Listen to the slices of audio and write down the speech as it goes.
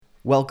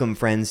Welcome,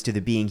 friends, to the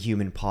Being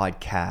Human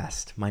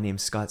podcast. My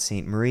name's Scott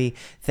St. Marie.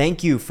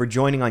 Thank you for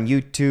joining on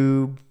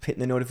YouTube, hitting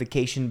the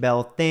notification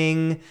bell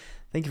thing.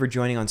 Thank you for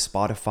joining on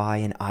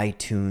Spotify and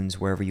iTunes,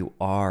 wherever you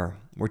are.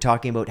 We're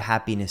talking about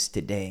happiness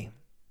today.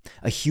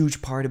 A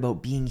huge part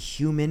about being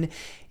human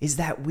is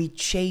that we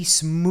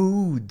chase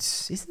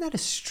moods. Isn't that a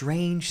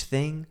strange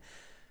thing?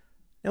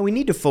 Now, we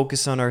need to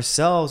focus on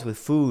ourselves with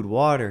food,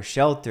 water,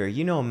 shelter.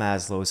 You know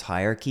Maslow's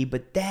hierarchy,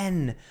 but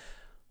then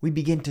we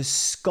begin to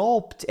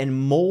sculpt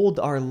and mold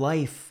our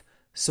life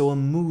so a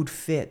mood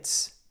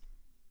fits.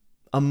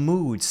 A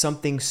mood,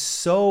 something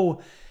so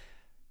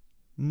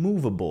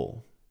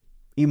movable.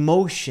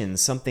 Emotion,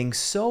 something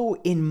so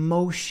in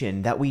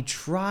motion that we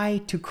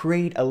try to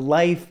create a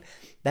life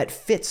that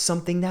fits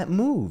something that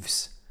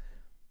moves.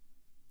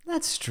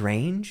 That's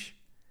strange.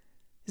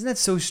 Isn't that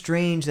so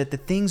strange that the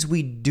things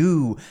we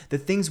do, the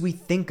things we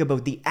think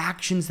about, the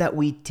actions that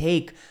we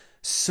take,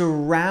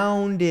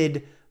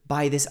 surrounded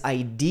by this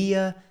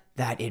idea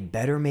that it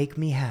better make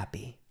me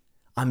happy.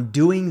 I'm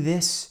doing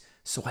this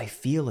so I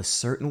feel a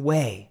certain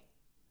way.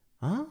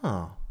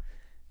 Oh,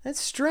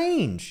 that's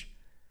strange.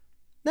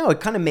 Now,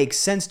 it kind of makes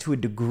sense to a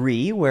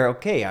degree where,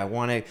 okay, I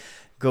want to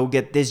go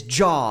get this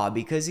job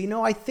because,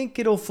 I think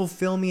it'll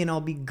fulfill me and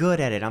I'll be good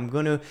at it. I'm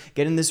going to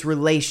get in this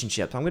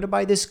relationship. I'm going to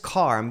buy this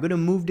car. I'm going to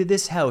move to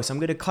this house. I'm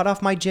going to cut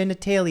off my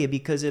genitalia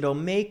because it'll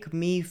make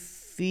me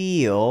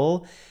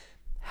feel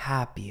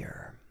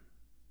happier.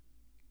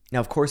 Now,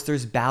 of course,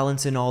 there's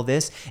balance in all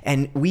this,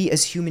 and we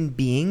as human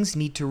beings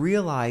need to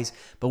realize,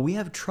 but we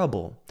have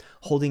trouble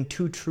holding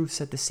two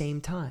truths at the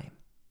same time.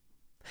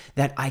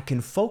 That I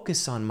can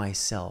focus on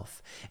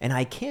myself, and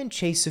I can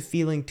chase a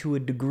feeling to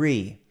a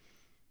degree.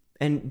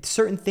 And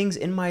certain things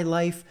in my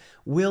life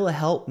will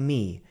help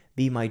me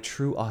be my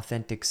true,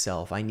 authentic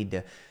self. I need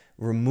to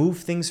remove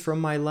things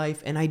from my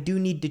life, and I do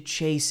need to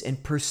chase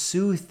and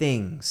pursue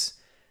things.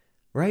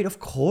 Right? Of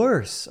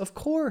course.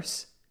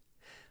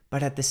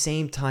 But at the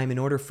same time, in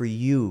order for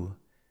you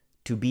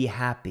to be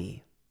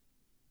happy,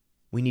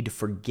 we need to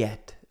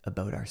forget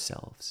about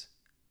ourselves.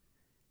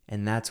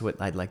 And that's what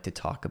I'd like to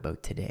talk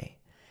about today.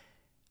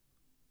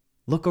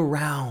 Look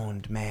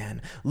around,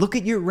 man. Look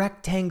at your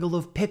rectangle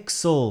of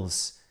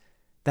pixels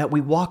that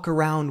we walk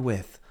around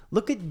with.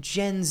 Look at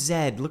Gen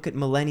Z. Look at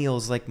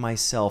millennials like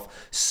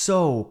myself,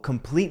 so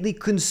completely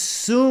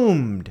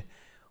consumed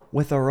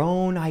with our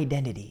own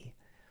identity,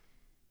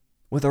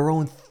 with our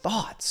own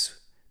thoughts,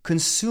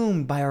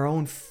 consumed by our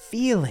own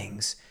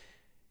feelings.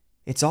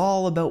 It's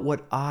all about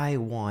what I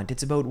want.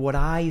 It's about what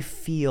I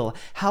feel.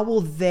 How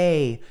will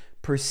they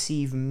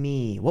perceive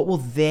me? What will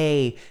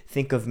they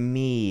think of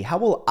me? How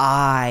will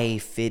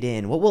I fit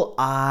in? What will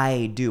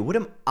I do? What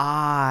am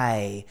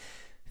I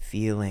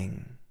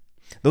feeling?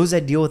 Those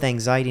that deal with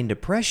anxiety and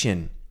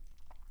depression,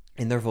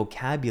 in their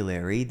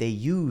vocabulary, they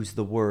use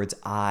the words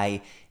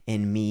I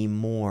and me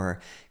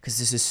more because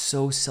this is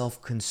so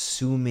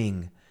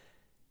self-consuming.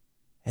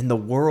 And the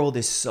world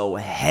is so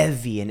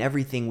heavy and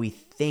everything we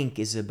think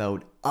is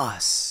about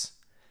us.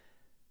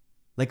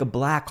 Like a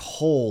black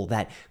hole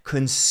that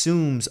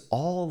consumes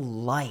all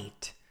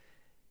light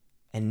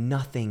and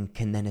nothing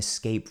can then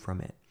escape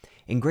from it.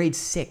 In grade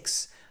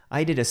 6,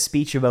 I did a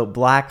speech about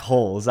black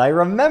holes. I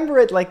remember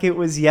it like it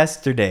was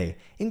yesterday.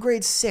 In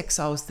grade 6,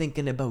 I was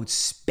thinking about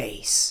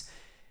space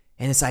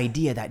and this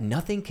idea that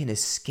nothing can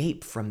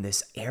escape from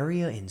this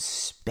area in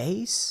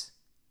space.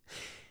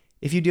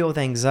 If you deal with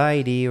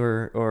anxiety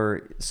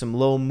or some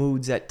low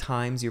moods at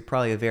times, you're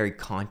probably a very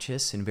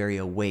conscious and very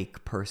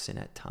awake person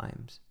at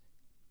times.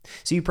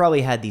 So you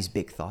probably had these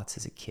big thoughts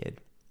as a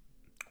kid.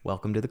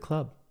 Welcome to the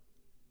club.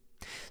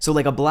 So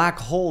like a black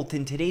hole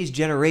in today's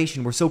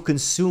generation, we're so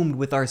consumed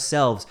with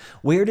ourselves.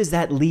 Where does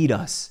that lead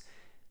us?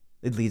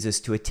 It leads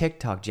us to a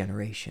TikTok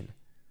generation.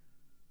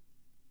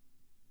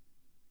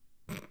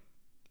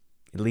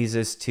 It leads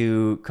us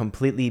to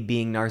completely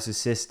being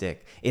narcissistic.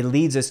 It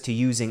leads us to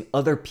using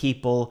other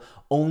people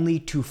only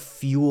to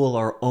fuel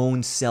our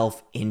own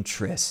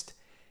self-interest.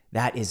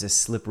 That is a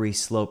slippery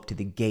slope to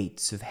the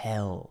gates of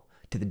hell,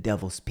 to the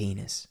devil's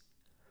penis.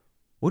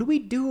 What do we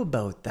do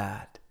about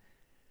that?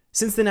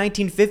 Since the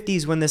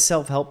 1950s, when the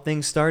self-help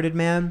thing started,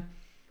 man,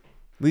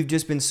 we've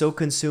just been so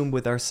consumed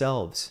with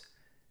ourselves.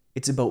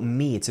 It's about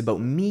me. It's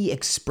about me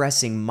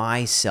expressing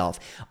myself.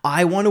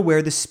 I want to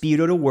wear the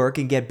Speedo to work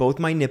and get both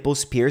my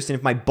nipples pierced, and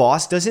if my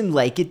boss doesn't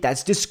like it,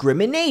 that's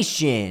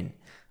discrimination.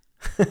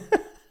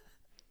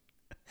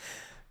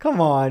 Come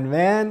on,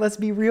 man. Let's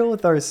be real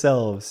with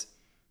ourselves.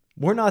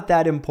 We're not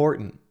that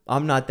important.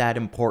 I'm not that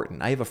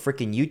important. I have a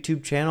freaking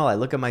YouTube channel. I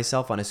look at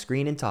myself on a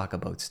screen and talk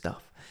about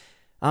stuff.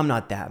 I'm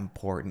not that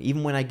important.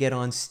 Even when I get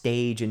on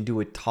stage and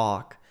do a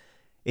talk,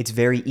 it's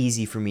very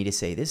easy for me to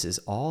say, this is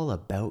all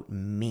about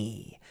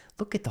me.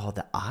 Look at all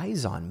the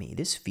eyes on me.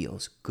 This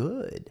feels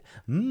good.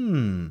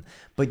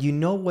 But you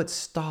know what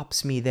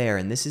stops me there?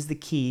 And this is the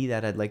key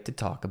that I'd like to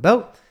talk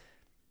about.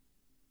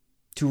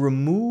 To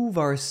remove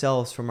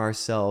ourselves from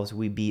ourselves,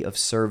 we be of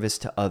service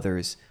to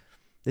others.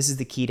 This is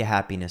the key to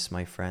happiness,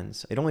 my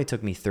friends. It only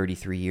took me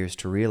 33 years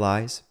to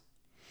realize.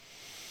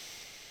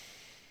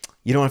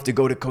 You don't have to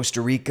go to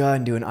Costa Rica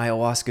and do an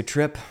ayahuasca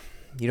trip.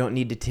 You don't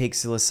need to take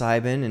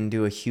psilocybin and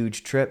do a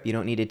huge trip. You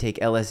don't need to take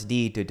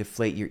LSD to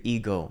deflate your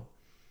ego.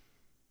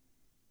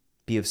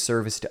 Be of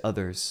service to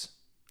others.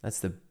 That's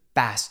the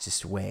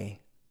fastest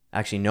way.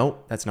 Actually,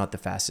 no, that's not the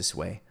fastest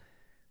way.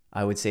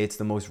 I would say it's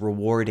the most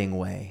rewarding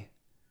way.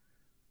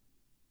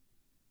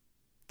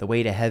 The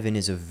way to heaven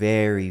is a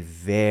very,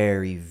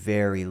 very,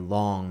 very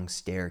long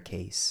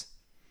staircase.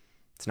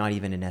 It's not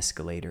even an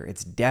escalator.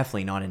 It's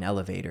definitely not an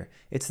elevator.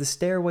 It's the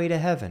stairway to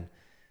heaven.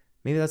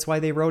 Maybe that's why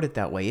they wrote it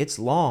that way. It's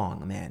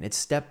long, man. It's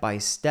step by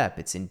step.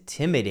 It's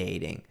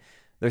intimidating.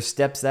 There's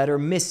steps that are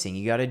missing.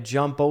 You got to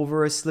jump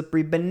over a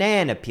slippery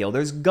banana peel.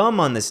 There's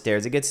gum on the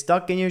stairs. It gets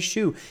stuck in your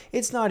shoe.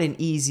 It's not an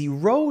easy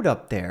road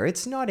up there.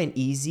 It's not an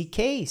easy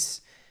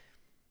case.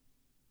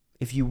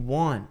 If you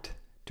want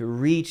to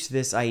reach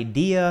this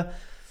idea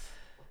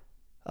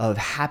of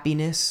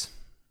happiness,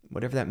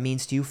 whatever that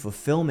means to you,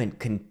 fulfillment,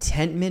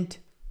 contentment,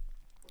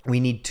 we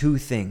need two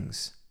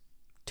things: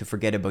 to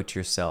forget about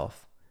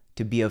yourself,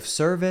 to be of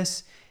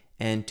service,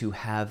 and to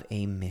have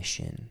a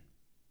mission.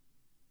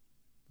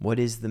 What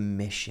is the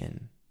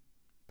mission?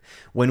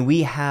 When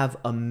we have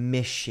a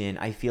mission,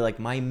 I feel like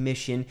my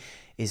mission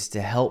is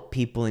to help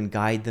people and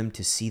guide them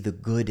to see the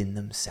good in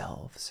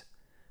themselves.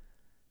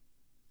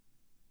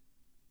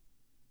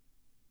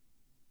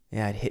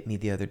 Yeah, it hit me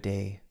the other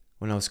day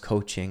when I was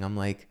coaching. I'm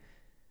like,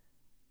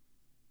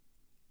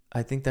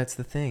 I think that's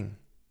the thing.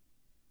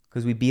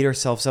 Because we beat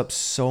ourselves up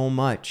so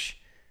much.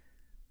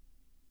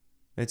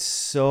 The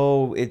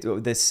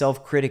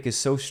self-critic is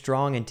so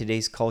strong in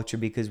today's culture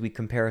because we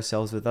compare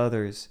ourselves with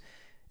others.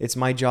 It's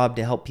my job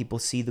to help people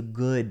see the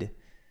good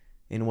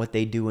in what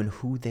they do and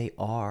who they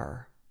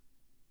are.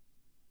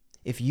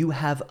 If you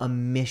have a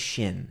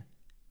mission,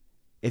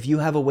 if you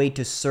have a way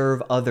to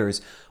serve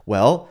others,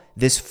 well,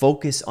 this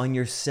focus on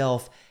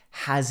yourself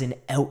has an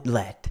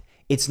outlet.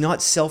 It's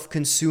not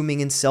self-consuming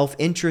and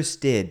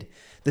self-interested.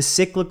 The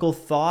cyclical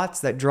thoughts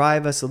that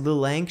drive us a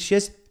little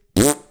anxious,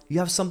 you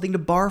have something to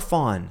barf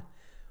on.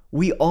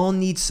 We all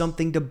need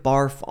something to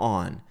barf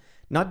on.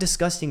 Not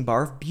disgusting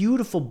barf,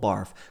 beautiful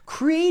barf,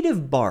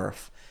 creative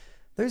barf.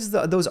 There's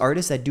those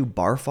artists that do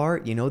barf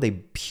art,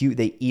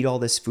 they eat all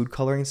this food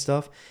coloring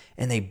stuff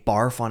and they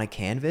barf on a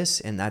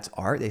canvas, and that's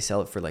art. They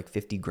sell it for like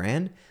 50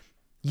 grand.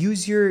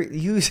 Use your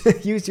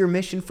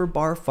mission for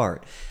barf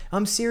art.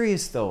 I'm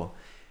serious though.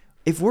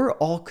 If we're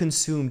all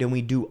consumed and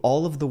we do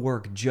all of the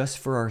work just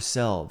for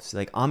ourselves,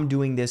 like I'm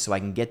doing this so I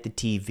can get the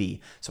TV,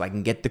 so I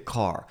can get the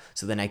car,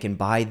 so then I can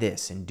buy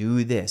this and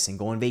do this and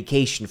go on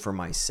vacation for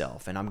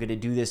myself, and I'm going to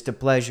do this to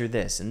pleasure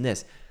this and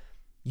this.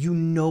 You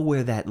know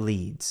where that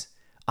leads.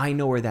 I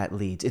know where that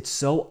leads. It's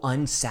so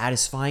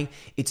unsatisfying.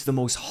 It's the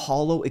most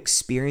hollow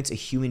experience a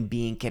human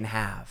being can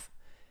have.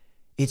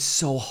 It's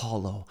so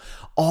hollow.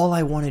 All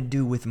I want to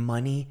do with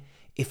money,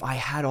 if I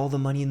had all the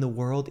money in the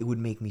world, it would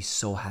make me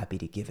so happy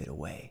to give it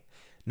away.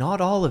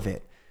 Not all of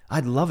it.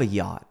 I'd love a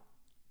yacht.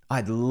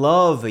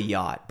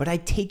 But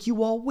I'd take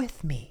you all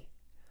with me.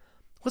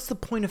 What's the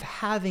point of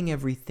having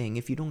everything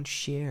if you don't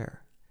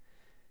share?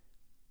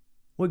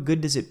 What good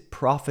does it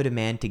profit a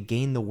man to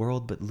gain the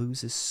world but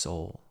lose his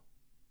soul?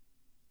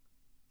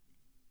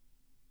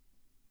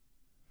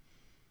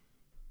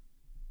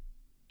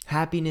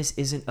 Happiness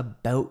isn't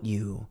about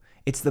you.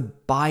 It's the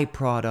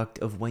byproduct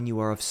of when you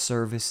are of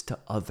service to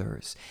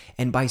others.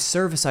 And by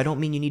service, I don't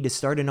mean you need to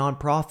start a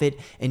nonprofit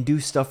and do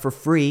stuff for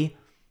free.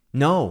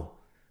 No,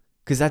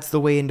 because that's the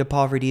way into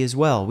poverty as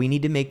well. We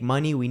need to make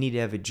money. We need to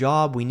have a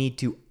job. We need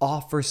to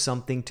offer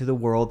something to the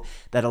world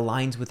that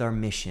aligns with our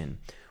mission.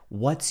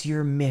 What's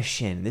your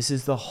mission? This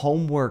is the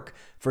homework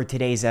for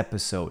today's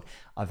episode.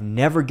 I've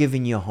never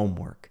given you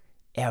homework,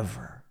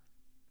 ever.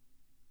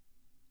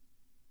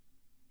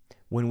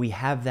 When we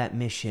have that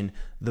mission,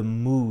 the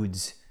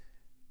moods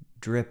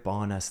drip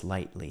on us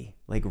lightly,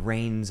 like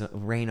rain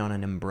on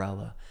an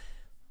umbrella.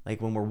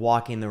 Like when we're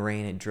walking in the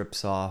rain, it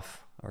drips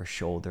off our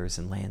shoulders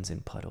and lands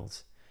in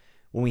puddles.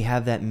 When we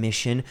have that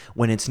mission,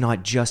 when it's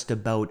not just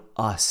about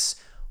us,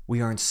 we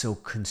aren't so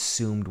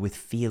consumed with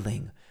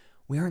feeling.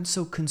 We aren't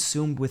so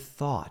consumed with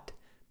thought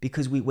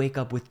because we wake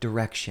up with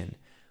direction.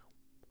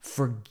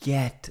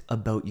 Forget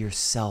about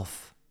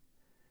yourself.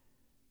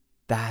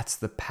 That's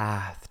the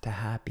path to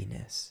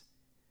happiness.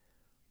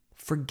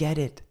 Forget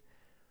it.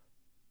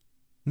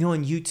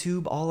 On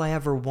YouTube, all I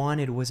ever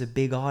wanted was a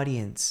big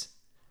audience.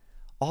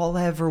 All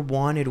I ever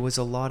wanted was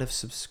a lot of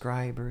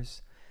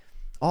subscribers.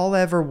 All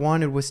I ever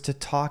wanted was to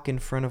talk in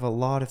front of a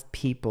lot of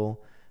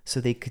people so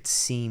they could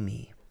see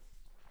me.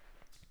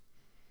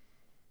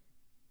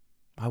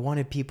 I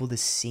wanted people to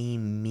see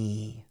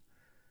me.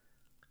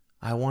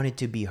 I wanted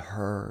to be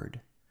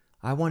heard.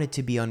 I wanted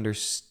to be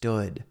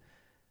understood.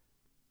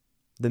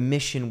 The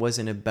mission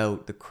wasn't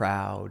about the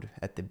crowd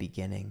at the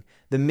beginning.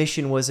 The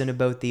mission wasn't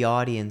about the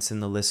audience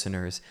and the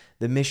listeners.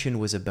 The mission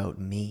was about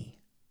me.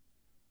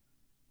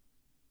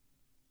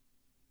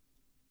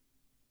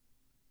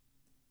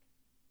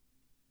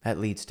 That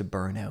leads to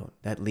burnout.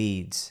 That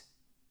leads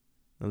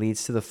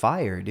to the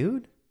fire,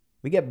 dude.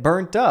 We get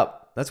burnt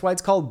up. up. That's why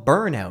it's called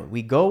burnout.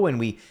 We go and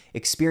we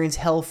experience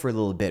hell for a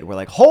little bit. We're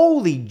like,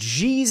 holy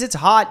jeez, it's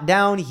hot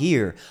down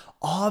here.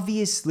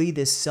 Obviously,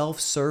 this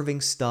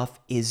self-serving stuff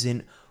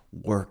isn't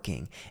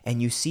working.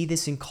 And you see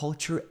this in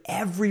culture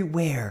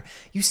everywhere.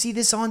 You see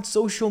this on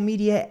social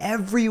media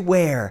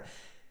everywhere.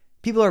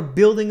 People are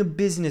building a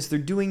business. They're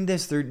doing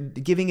this. They're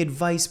giving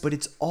advice, but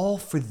it's all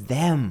for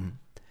them.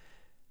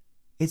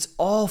 It's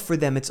all for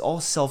them. It's all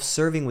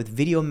self-serving with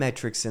video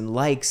metrics and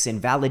likes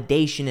and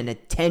validation and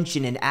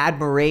attention and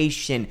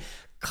admiration.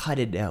 Cut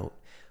it out.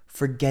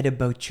 Forget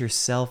about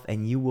yourself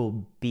and you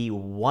will be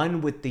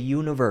one with the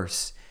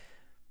universe.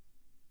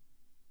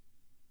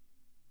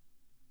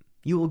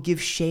 You will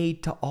give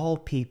shade to all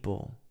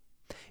people.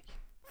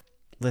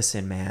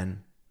 Listen,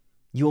 man.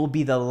 You will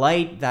be the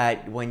light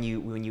that when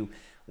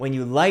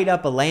you light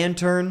up a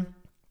lantern,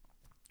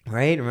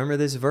 right? Remember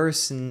this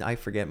verse in, I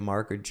forget,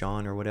 Mark or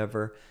John or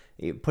whatever.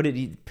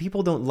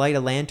 People don't light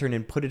a lantern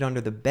and put it under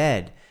the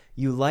bed.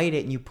 You light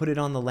it and you put it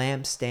on the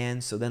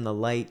lampstand so then the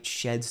light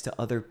sheds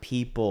to other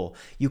people.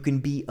 You can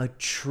be a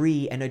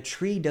tree, and a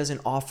tree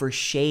doesn't offer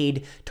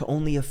shade to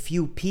only a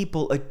few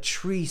people. A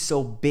tree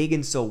so big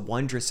and so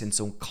wondrous and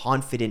so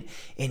confident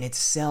in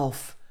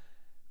itself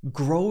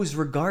grows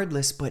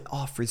regardless, but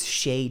offers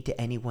shade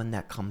to anyone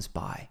that comes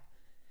by.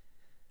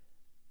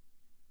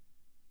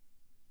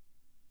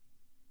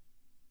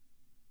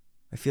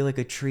 I feel like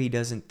a tree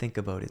doesn't think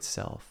about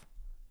itself.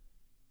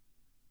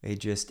 It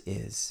just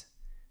is.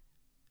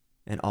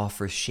 And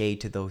offers shade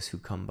to those who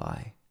come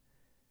by.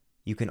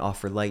 You can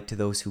offer light to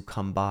those who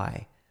come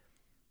by.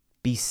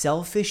 Be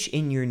selfish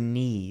in your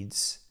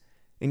needs,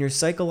 in your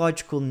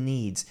psychological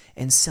needs,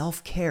 and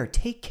self-care.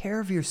 Take care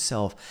of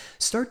yourself.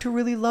 Start to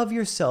really love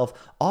yourself.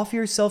 Offer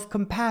yourself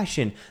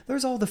compassion.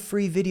 There's all the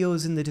free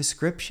videos in the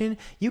description.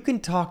 You can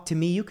talk to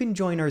me. You can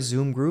join our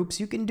Zoom groups.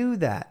 You can do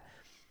that.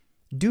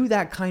 Do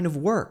that kind of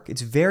work.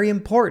 It's very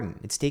important.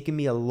 It's taken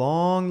me a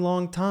long,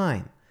 long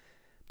time.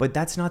 But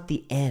that's not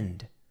the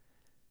end.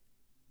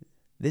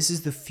 This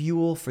is the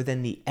fuel for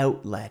then the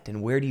outlet.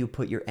 And where do you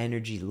put your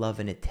energy, love,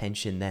 and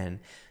attention then?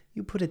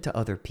 You put it to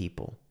other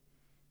people.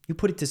 You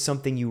put it to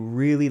something you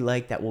really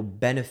like that will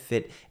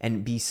benefit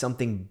and be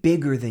something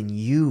bigger than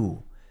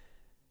you.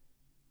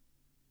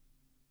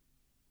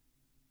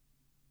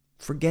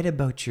 Forget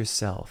about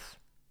yourself,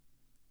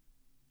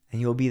 and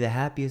you'll be the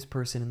happiest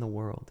person in the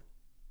world.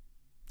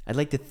 I'd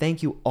like to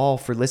thank you all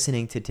for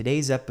listening to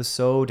today's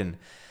episode. And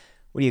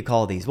what do you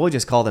call these? We'll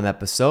just call them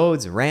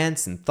episodes,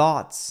 rants and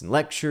thoughts and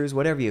lectures,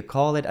 whatever you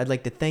call it. I'd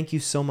like to thank you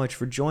so much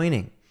for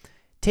joining.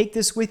 Take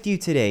this with you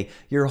today.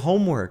 Your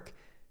homework.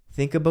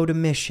 Think about a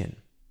mission.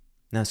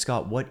 Now,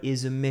 Scott, what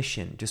is a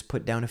mission? Just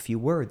put down a few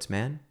words,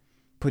 man.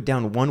 Put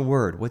down one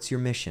word. What's your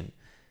mission?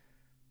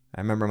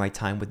 I remember my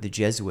time with the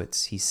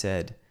Jesuits.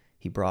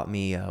 He brought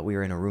me, we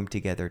were in a room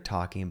together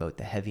talking about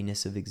the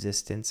heaviness of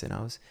existence, and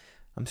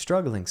I'm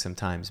struggling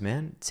sometimes,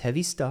 man. It's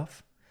heavy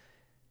stuff.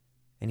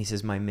 And he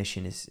says, my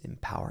mission is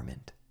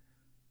empowerment.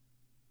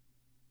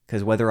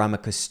 Because whether I'm a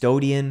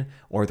custodian,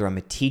 or whether I'm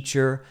a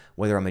teacher,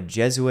 whether I'm a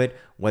Jesuit,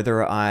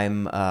 whether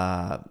I'm,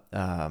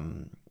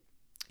 an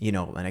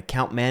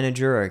account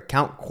manager or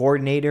account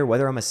coordinator,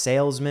 whether I'm a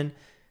salesman,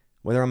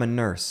 whether I'm a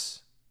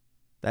nurse,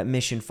 that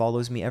mission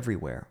follows me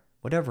everywhere,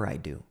 whatever I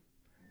do.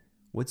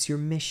 What's your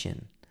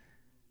mission?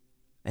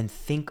 And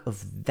think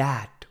of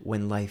that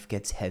when life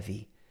gets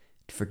heavy.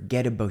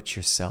 Forget about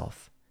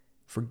yourself.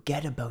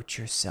 Forget about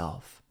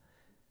yourself.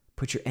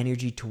 Put your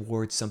energy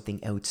towards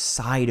something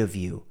outside of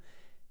you.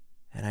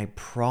 And I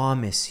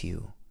promise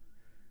you,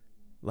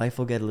 life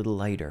will get a little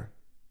lighter.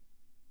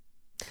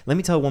 Let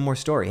me tell one more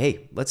story.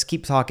 Hey, let's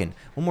keep talking.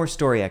 One more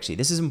story, actually.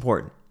 This is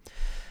important.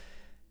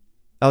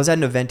 I was at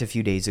an event a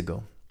few days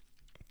ago.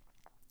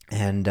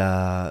 And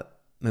it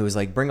was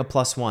like, bring a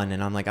 +1.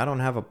 And I'm like, I don't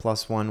have a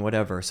 +1,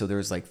 whatever. So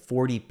there's like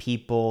 40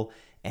 people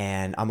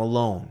and I'm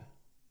alone.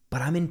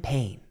 But I'm in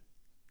pain.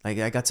 Like,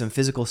 I got some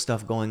physical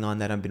stuff going on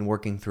that I've been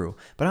working through.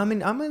 But I'm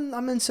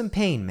in some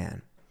pain,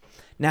 man.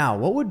 Now,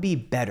 what would be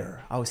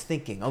better? I was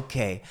thinking,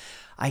 okay,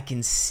 I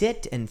can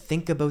sit and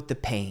think about the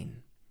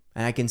pain.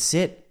 And I can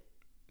sit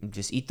and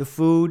just eat the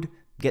food,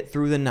 get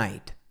through the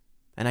night.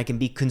 And I can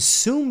be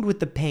consumed with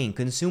the pain,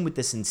 consumed with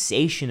the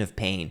sensation of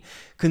pain,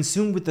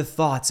 consumed with the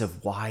thoughts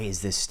of, why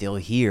is this still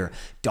here?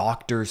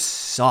 Doctors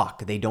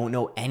suck. They don't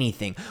know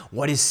anything.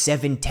 What does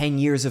 7-10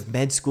 years of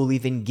med school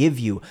even give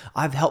you?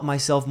 I've helped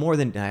myself more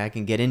than I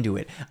can get into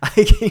it.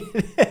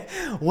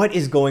 What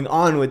is going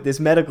on with this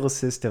medical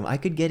system? I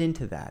could get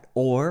into that.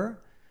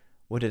 Or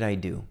what did I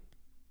do?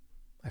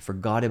 I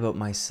forgot about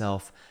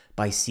myself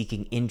by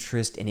seeking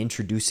interest and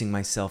introducing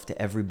myself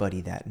to everybody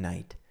that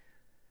night.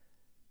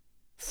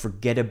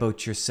 Forget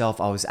about yourself.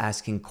 I was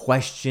asking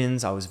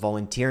questions. I was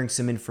volunteering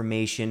some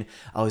information.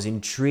 I was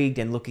intrigued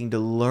and looking to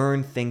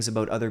learn things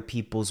about other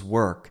people's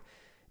work.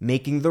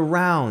 Making the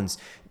rounds.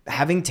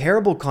 Having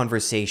terrible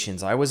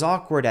conversations. I was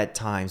awkward at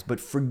times, but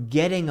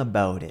forgetting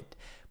about it.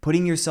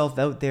 Putting yourself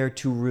out there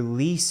to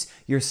release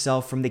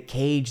yourself from the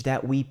cage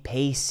that we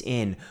pace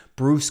in.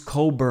 Bruce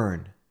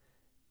Cockburn.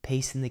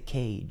 Pace in the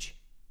cage.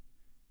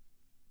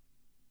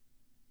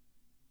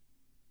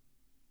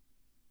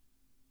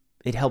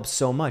 It helps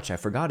so much. I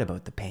forgot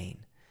about the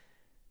pain.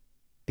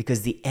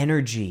 Because the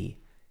energy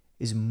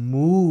is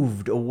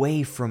moved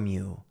away from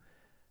you.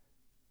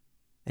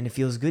 And it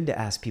feels good to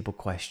ask people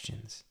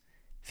questions.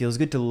 It feels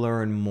good to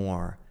learn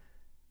more.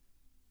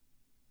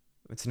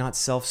 It's not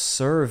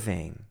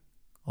self-serving,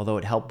 although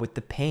it helped with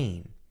the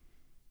pain.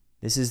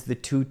 This is the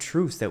two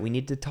truths that we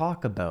need to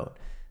talk about.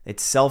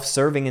 It's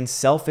self-serving and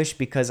selfish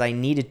because I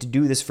needed to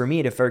do this for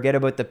me to forget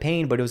about the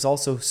pain, but it was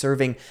also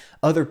serving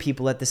other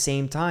people at the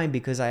same time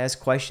because I asked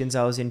questions,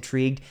 I was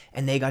intrigued,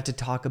 and they got to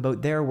talk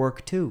about their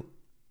work too.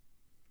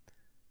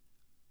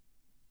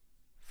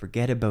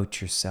 Forget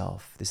about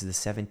yourself. This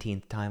is the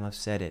 17th time I've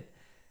said it.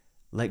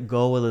 Let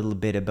go a little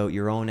bit about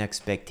your own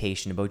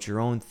expectation, about your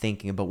own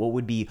thinking, about what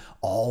would be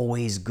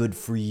always good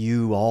for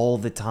you all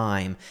the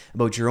time,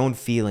 about your own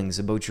feelings,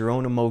 about your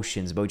own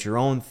emotions, about your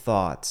own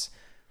thoughts.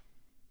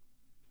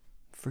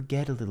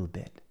 Forget a little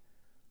bit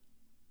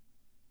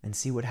and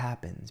see what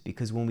happens.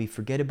 Because when we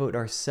forget about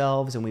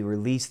ourselves and we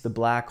release the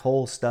black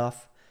hole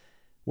stuff,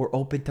 we're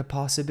open to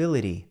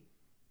possibility.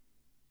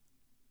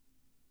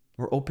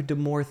 We're open to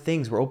more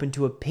things. We're open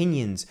to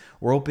opinions.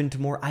 We're open to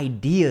more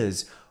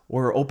ideas.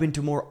 We're open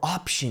to more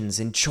options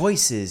and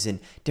choices and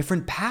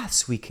different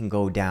paths we can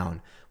go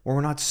down, where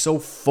we're not so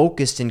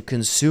focused and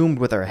consumed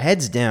with our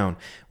heads down.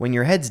 When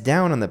your head's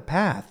down on the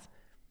path,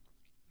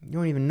 you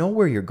don't even know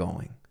where you're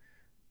going.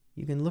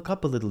 You can look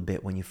up a little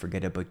bit when you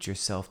forget about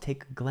yourself.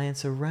 Take a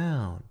glance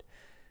around.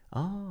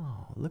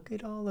 Oh, look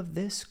at all of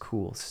this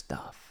cool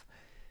stuff.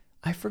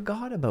 I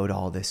forgot about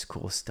all this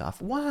cool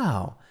stuff.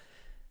 Wow,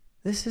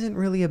 this isn't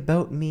really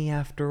about me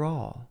after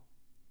all.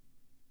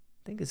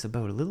 I think it's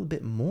about a little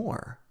bit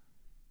more.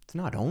 It's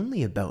not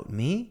only about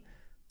me.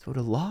 It's about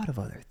a lot of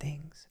other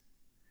things.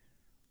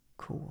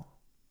 Cool.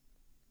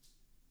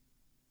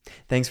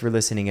 Thanks for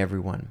listening,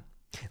 everyone.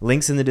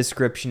 Links in the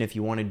description if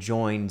you want to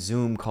join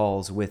Zoom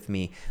calls with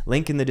me.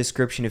 Link in the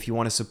description if you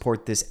want to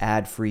support this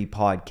ad-free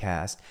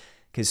podcast,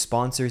 because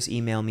sponsors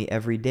email me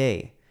every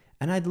day,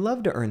 and I'd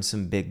love to earn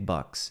some big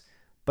bucks.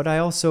 But I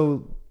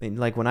also,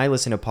 like when I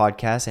listen to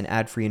podcasts, an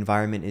ad-free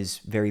environment is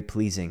very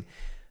pleasing.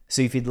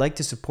 So if you'd like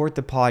to support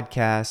the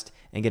podcast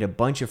and get a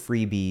bunch of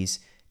freebies,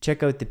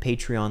 check out the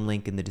Patreon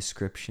link in the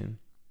description.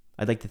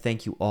 I'd like to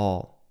thank you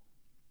all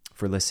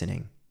for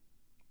listening.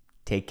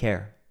 Take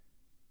care.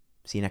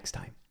 See you next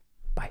time.